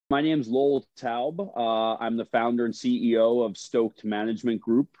My name's Lowell Taub. I'm the founder and CEO of Stoked Management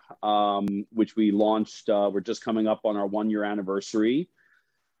Group, which we launched. We're just coming up on our 1-year anniversary.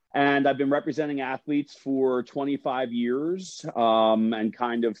 And I've been representing athletes for 25 years, and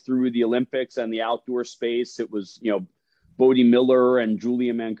kind of through the Olympics and the outdoor space. It was, Bodie Miller and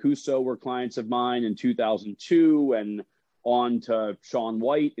Julia Mancuso were clients of mine in 2002, and on to Shaun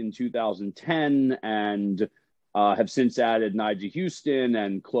White in 2010, and have since added Nyjah Huston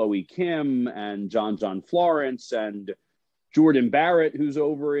and Chloe Kim and John Florence and Jordan Barrett, who's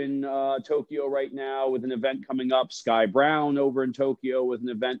over in Tokyo right now with an event coming up, Sky Brown over in Tokyo with an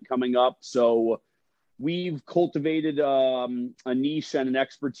event coming up. So we've cultivated a niche and an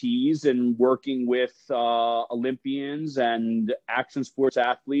expertise in working with Olympians and action sports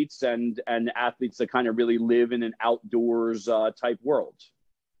athletes and athletes that kind of really live in an outdoors type world.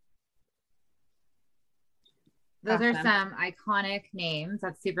 Those are some iconic names.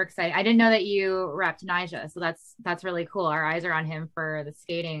 That's super exciting. I didn't know that you repped Nyjah, so that's really cool. Our eyes are on him for the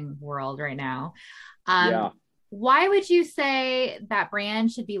skating world right now. Why would you say that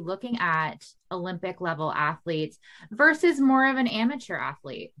brand should be looking at Olympic level athletes versus more of an amateur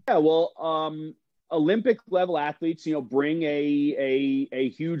athlete? Yeah, well, Olympic level athletes, bring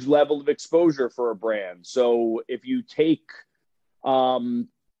a huge level of exposure for a brand. So if you take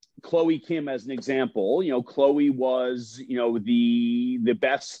Chloe Kim as an example, Chloe was, the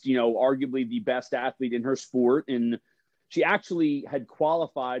best, arguably the best athlete in her sport. And she actually had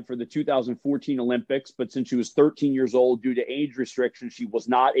qualified for the 2014 Olympics, but since she was 13 years old, due to age restrictions, she was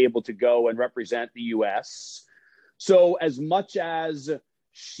not able to go and represent the U.S. So as much as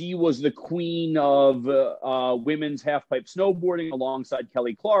she was the queen of women's halfpipe snowboarding alongside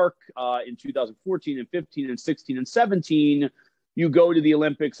Kelly Clark in 2014 and 15 and 16 and 17, you go to the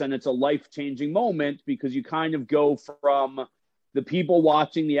Olympics and it's a life-changing moment because you kind of go from the people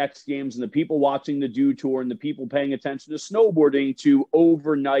watching the X Games and the people watching the Dew Tour and the people paying attention to snowboarding to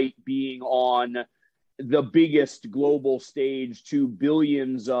overnight being on the biggest global stage to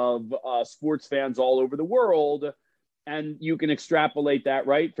billions of sports fans all over the world. And you can extrapolate that,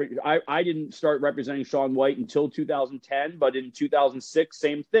 right? I didn't start representing Shaun White until 2010, but in 2006,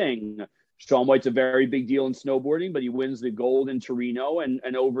 same thing. Shaun White's a very big deal in snowboarding, but he wins the gold in Torino, and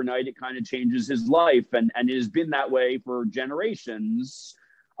overnight it kind of changes his life. And it has been that way for generations,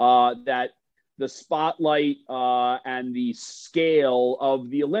 that the spotlight and the scale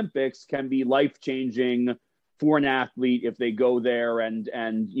of the Olympics can be life-changing for an athlete if they go there and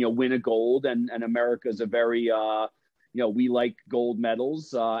win a gold. And America's a very, we like gold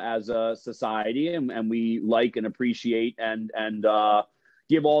medals as a society, and we like and appreciate and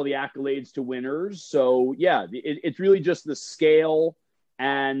give all the accolades to winners. So yeah, it's really just the scale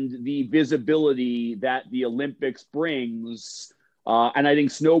and the visibility that the Olympics brings. And I think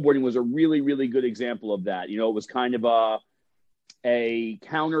snowboarding was a really, really good example of that. It was kind of a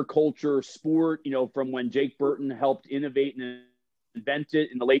counterculture sport, from when Jake Burton helped innovate and invent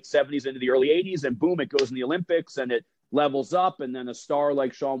it in the late 70s into the early 80s, and boom, it goes in the Olympics and it levels up. And then a star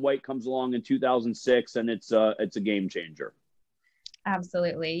like Shaun White comes along in 2006 and it's a game changer.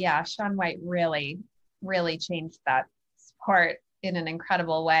 Absolutely. Yeah. Shaun White really, really changed that sport in an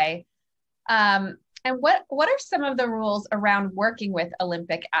incredible way. And what are some of the rules around working with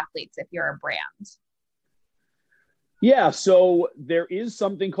Olympic athletes if you're a brand? Yeah. So there is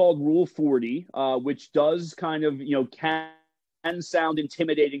something called Rule 40, which does kind of, can sound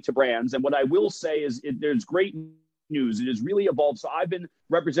intimidating to brands. And what I will say is there's great news. It has really evolved. So I've been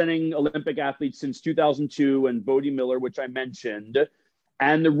representing Olympic athletes since 2002 and Bodie Miller, which I mentioned,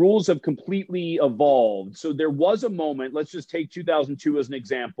 and the rules have completely evolved. So there was a moment, let's just take 2002 as an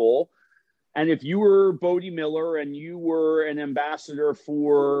example. And if you were Bodie Miller and you were an ambassador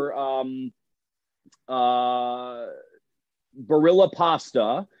for Barilla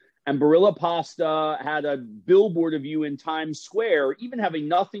Pasta, and Barilla Pasta had a billboard of you in Times Square, even having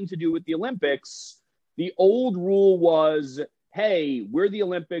nothing to do with the Olympics, the old rule was, hey, we're the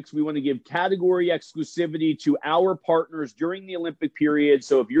Olympics. We want to give category exclusivity to our partners during the Olympic period.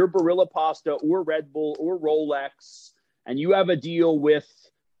 So if you're Barilla Pasta or Red Bull or Rolex and you have a deal with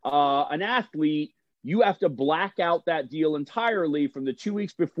an athlete, you have to black out that deal entirely from the 2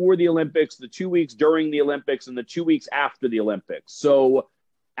 weeks before the Olympics, the 2 weeks during the Olympics, and the 2 weeks after the Olympics. So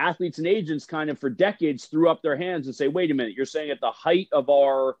athletes and agents kind of for decades threw up their hands and say, wait a minute, you're saying at the height of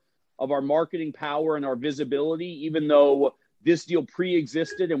our marketing power and our visibility, even though this deal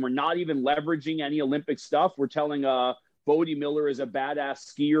pre-existed and we're not even leveraging any Olympic stuff, we're telling Bodie Miller is a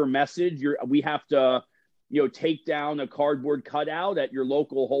badass skier message. We have to, take down a cardboard cutout at your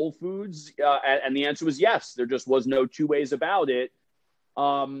local Whole Foods. And the answer was yes. There just was no two ways about it.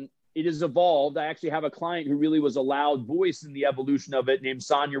 it has evolved. I actually have a client who really was a loud voice in the evolution of it, named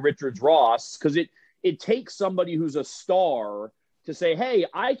Sonia Richards-Ross, because it takes somebody who's a star to say, hey,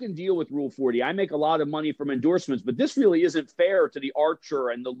 I can deal with Rule 40. I make a lot of money from endorsements, but this really isn't fair to the archer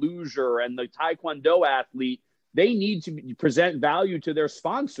and the luger and the taekwondo athlete. They need to present value to their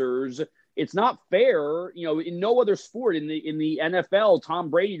sponsors. It's not fair. In no other sport, in the NFL, Tom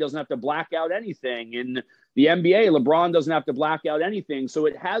Brady doesn't have to black out anything. In the NBA, LeBron doesn't have to black out anything. So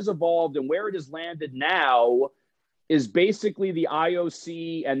it has evolved, and where it has landed now is basically the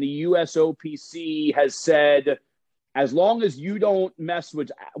IOC and the USOPC has said, as long as you don't mess with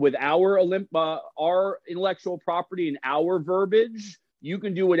our intellectual property and our verbiage, you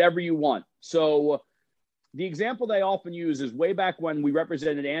can do whatever you want. So the example they often use is way back when we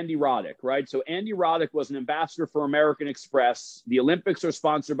represented Andy Roddick, right? So Andy Roddick was an ambassador for American Express. The Olympics are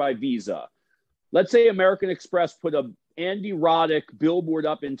sponsored by Visa. Let's say American Express put a Andy Roddick billboard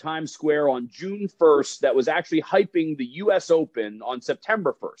up in Times Square on June 1st that was actually hyping the US Open on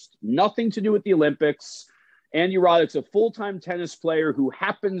September 1st. Nothing to do with the Olympics. Andy Roddick's a full-time tennis player who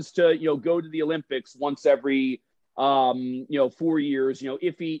happens to, go to the Olympics once every, 4 years,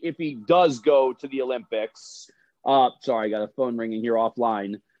 if he does go to the Olympics. Sorry, I got a phone ringing here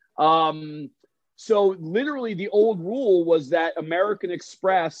offline. So literally the old rule was that American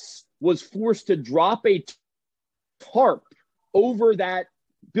Express was forced to drop a tarp over that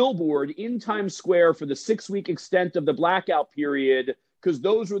billboard in Times Square for the 6-week extent of the blackout period, because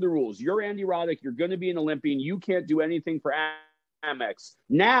those were the rules. You're Andy Roddick. You're going to be an Olympian. You can't do anything for Amex.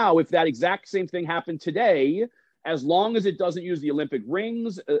 Now, if that exact same thing happened today, as long as it doesn't use the Olympic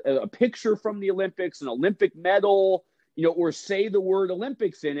rings, a picture from the Olympics, an Olympic medal, or say the word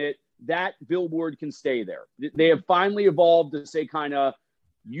Olympics in it, that billboard can stay there. They have finally evolved to say kind of,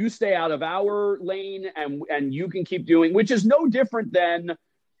 you stay out of our lane and you can keep doing, which is no different than,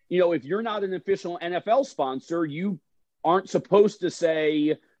 if you're not an official NFL sponsor, you aren't supposed to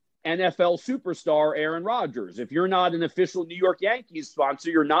say NFL superstar Aaron Rodgers. If you're not an official New York Yankees sponsor,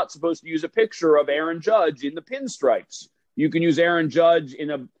 you're not supposed to use a picture of Aaron Judge in the pinstripes. You can use Aaron Judge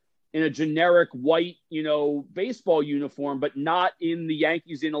in a generic white, baseball uniform, but not in the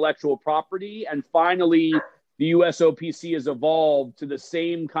Yankees intellectual property. And finally, the USOPC has evolved to the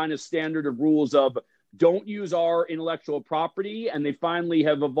same kind of standard of rules of don't use our intellectual property. And they finally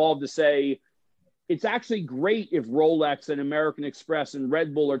have evolved to say, it's actually great if Rolex and American Express and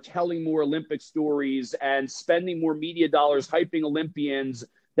Red Bull are telling more Olympic stories and spending more media dollars hyping Olympians.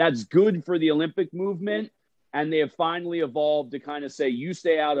 That's good for the Olympic movement. And they have finally evolved to kind of say, you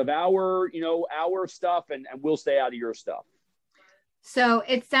stay out of our stuff and we'll stay out of your stuff. So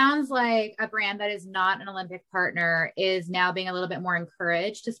it sounds like a brand that is not an Olympic partner is now being a little bit more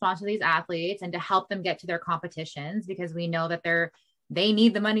encouraged to sponsor these athletes and to help them get to their competitions, because we know that they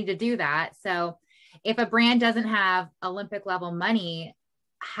need the money to do that. So if a brand doesn't have Olympic level money,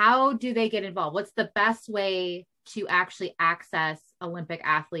 how do they get involved? What's the best way to actually access Olympic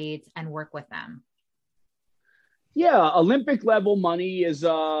athletes and work with them? Yeah, Olympic level money is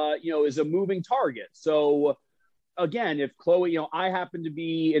a moving target. So again, if Chloe, I happen to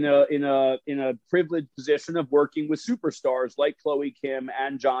be in a privileged position of working with superstars like Chloe Kim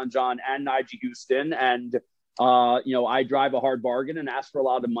and John and Nyjah Huston, and I drive a hard bargain and ask for a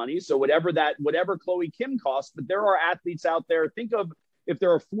lot of money. So whatever Chloe Kim costs, but there are athletes out there. Think of if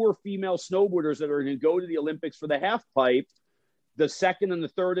there are 4 female snowboarders that are going to go to the Olympics for the half pipe, the second and the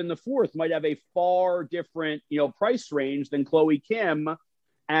third and the fourth might have a far different, price range than Chloe Kim.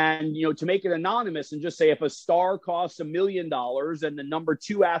 And, to make it anonymous and just say, if a star costs $1 million and the number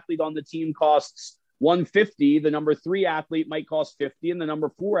 2 athlete on the team costs $150, the number 3 athlete might cost $50 and the number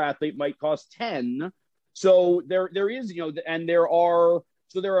 4 athlete might cost $10. So there is, and there are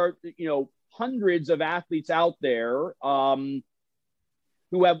hundreds of athletes out there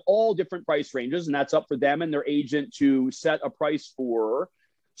who have all different price ranges, and that's up for them and their agent to set a price for.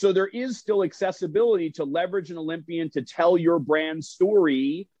 So there is still accessibility to leverage an Olympian to tell your brand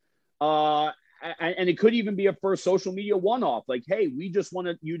story. And it could even be a first social media one-off. Like, hey, we just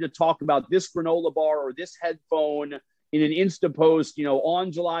wanted you to talk about this granola bar or this headphone in an Insta post,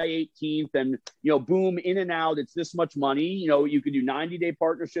 on July 18th, and, boom, in and out, it's this much money. You could do 90-day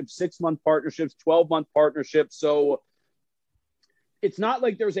partnerships, 6-month partnerships, 12-month partnerships. So it's not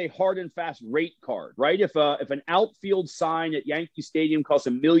like there's a hard and fast rate card, right? If an outfield sign at Yankee Stadium costs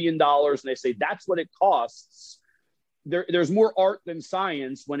 $1 million and they say that's what it costs, there's more art than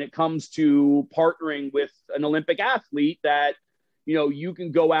science when it comes to partnering with an Olympic athlete that, you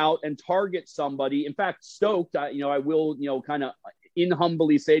can go out and target somebody. In fact, Stoked, I will, kind of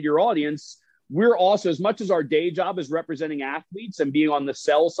humbly say to your audience, we're also, as much as our day job is representing athletes and being on the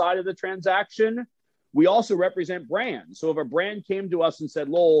sell side of the transaction, we also represent brands. So if a brand came to us and said,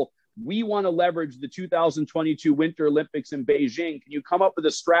 Lowell, we want to leverage the 2022 Winter Olympics in Beijing. Can you come up with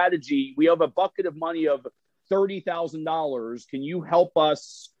a strategy? We have a bucket of money of $30,000. Can you help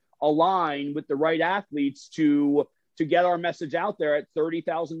us align with the right athletes to get our message out there at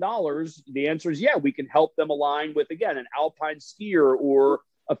 $30,000? The answer is, yeah, we can help them align with, again, an alpine skier or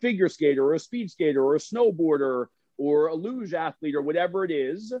a figure skater or a speed skater or a snowboarder or a luge athlete or whatever it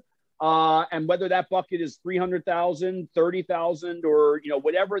is. And whether that bucket is 300,000, 30,000, or,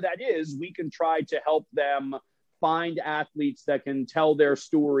 whatever that is, we can try to help them find athletes that can tell their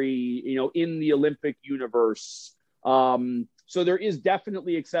story, in the Olympic universe. So there is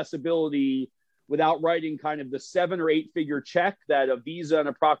definitely accessibility without writing kind of the 7 or 8 figure check that a Visa and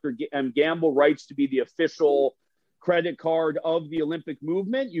a Procter & Gamble writes to be the official credit card of the Olympic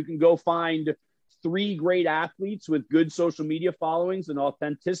movement. You can go find 3 great athletes with good social media followings and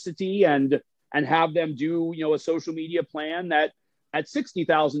authenticity and have them do, a social media plan that at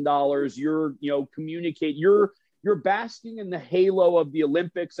 $60,000, you're basking in the halo of the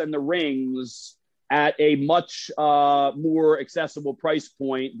Olympics and the rings at a much more accessible price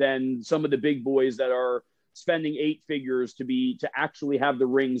point than some of the big boys that are spending 8 figures to actually have the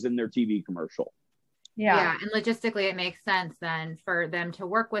rings in their TV commercial. Yeah. And logistically, it makes sense then for them to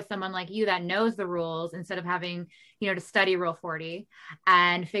work with someone like you that knows the rules instead of having, to study Rule 40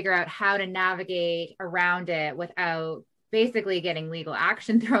 and figure out how to navigate around it without basically getting legal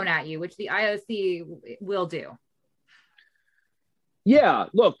action thrown at you, which the IOC will do. Yeah,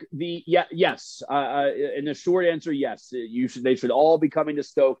 look, yes. In the short answer, yes. They should all be coming to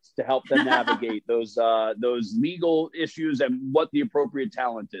Stoked to help them navigate those legal issues and what the appropriate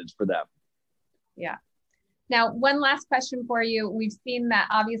talent is for them. Yeah. Now, one last question for you. We've seen that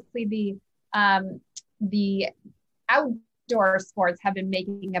obviously the outdoor sports have been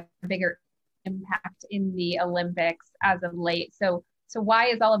making a bigger impact in the Olympics as of late. So why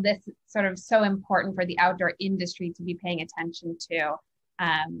is all of this sort of so important for the outdoor industry to be paying attention to?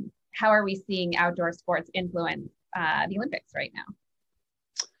 How are we seeing outdoor sports influence the Olympics right now?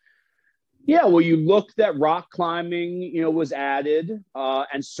 Yeah, well, you looked at rock climbing, was added,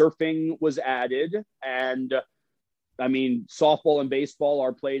 and surfing was added. And I mean, softball and baseball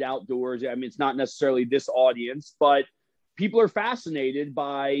are played outdoors. I mean, it's not necessarily this audience, but people are fascinated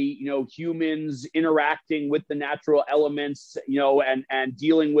by, humans interacting with the natural elements, and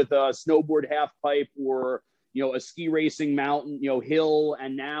dealing with a snowboard half pipe or, a ski racing mountain, hill.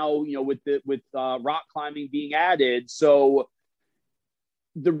 And now, with rock climbing being added. So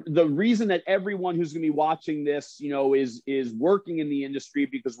the reason that everyone who's going to be watching this, is working in the industry,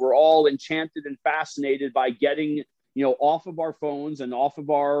 because we're all enchanted and fascinated by getting, off of our phones and off of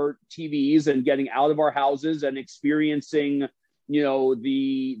our TVs and getting out of our houses and experiencing,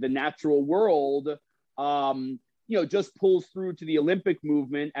 the natural world, just pulls through to the Olympic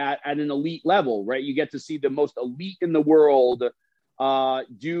movement at an elite level, right? You get to see the most elite in the world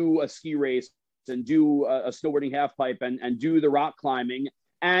do a ski race and do a snowboarding half pipe and do the rock climbing.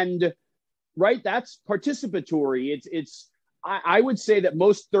 And right, that's participatory. I would say that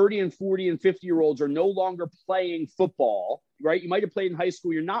most 30 and 40 and 50-year-olds are no longer playing football, right? You might have played in high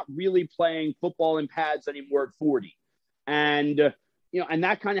school. You're not really playing football in pads anymore at 40. And, and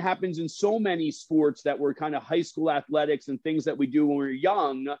that kind of happens in so many sports that were kind of high school athletics and things that we do when we're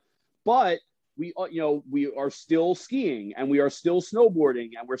young. But we are still skiing and we are still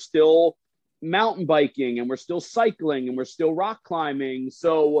snowboarding and we're still mountain biking and we're still cycling and we're still rock climbing.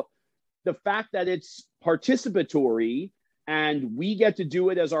 So the fact that it's participatory and we get to do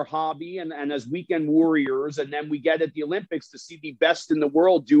it as our hobby and as weekend warriors, and then we get at the Olympics to see the best in the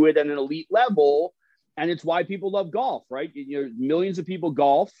world do it at an elite level. And it's why people love golf, right? Millions of people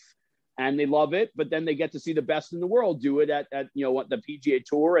golf and they love it, but then they get to see the best in the world do it at the PGA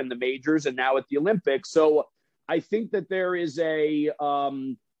Tour and the majors and now at the Olympics. So I think that there is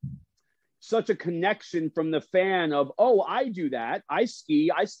such a connection from the fan of, oh, I do that. I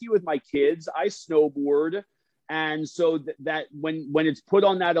ski with my kids, I snowboard. And so that when it's put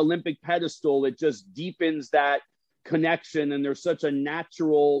on that Olympic pedestal, it just deepens that connection. And there's such a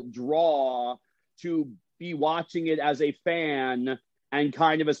natural draw to be watching it as a fan and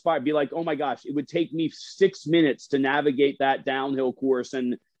kind of aspire, be like, oh my gosh, it would take me 6 minutes to navigate that downhill course.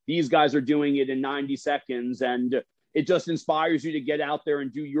 And these guys are doing it in 90 seconds. And it just inspires you to get out there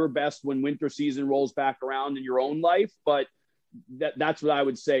and do your best when winter season rolls back around in your own life. But that's what I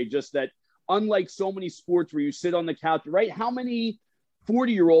would say, just that unlike so many sports where you sit on the couch, right? How many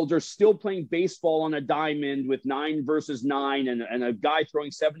 40-year-olds are still playing baseball on a diamond with 9 versus 9 and a guy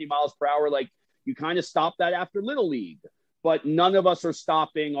throwing 70 miles per hour? Like, You kind of stop that after Little League, but none of us are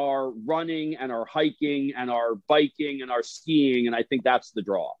stopping our running and our hiking and our biking and our skiing. And I think that's the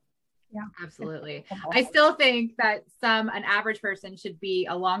draw. Yeah, absolutely. I still think that an average person should be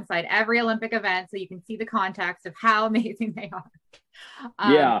alongside every Olympic event so you can see the context of how amazing they are.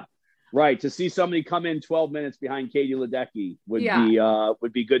 Yeah, right. To see somebody come in 12 minutes behind Katie Ledecky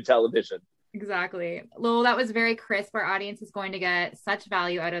would be good television. Exactly. Lowell, that was very crisp. Our audience is going to get such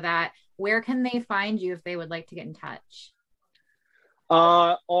value out of that. Where can they find you if they would like to get in touch?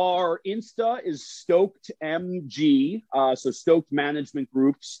 Our Insta is Stoked MG. So Stoked Management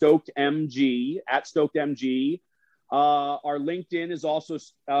Group, Stoked MG, at Stoked MG. Our LinkedIn is also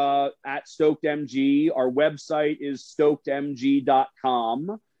at Stoked MG. Our website is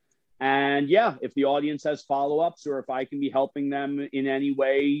stokedmg.com. And yeah, if the audience has follow-ups or if I can be helping them in any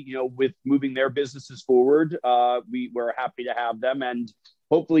way, with moving their businesses forward, we're happy to have them, and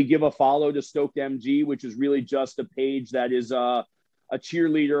hopefully give a follow to Stoked MG, which is really just a page that is a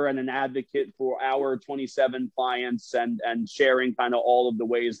cheerleader and an advocate for our 27 clients and sharing kind of all of the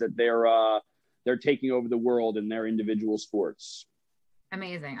ways that they're taking over the world in their individual sports.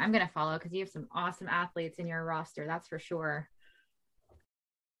 Amazing. I'm going to follow because you have some awesome athletes in your roster. That's for sure.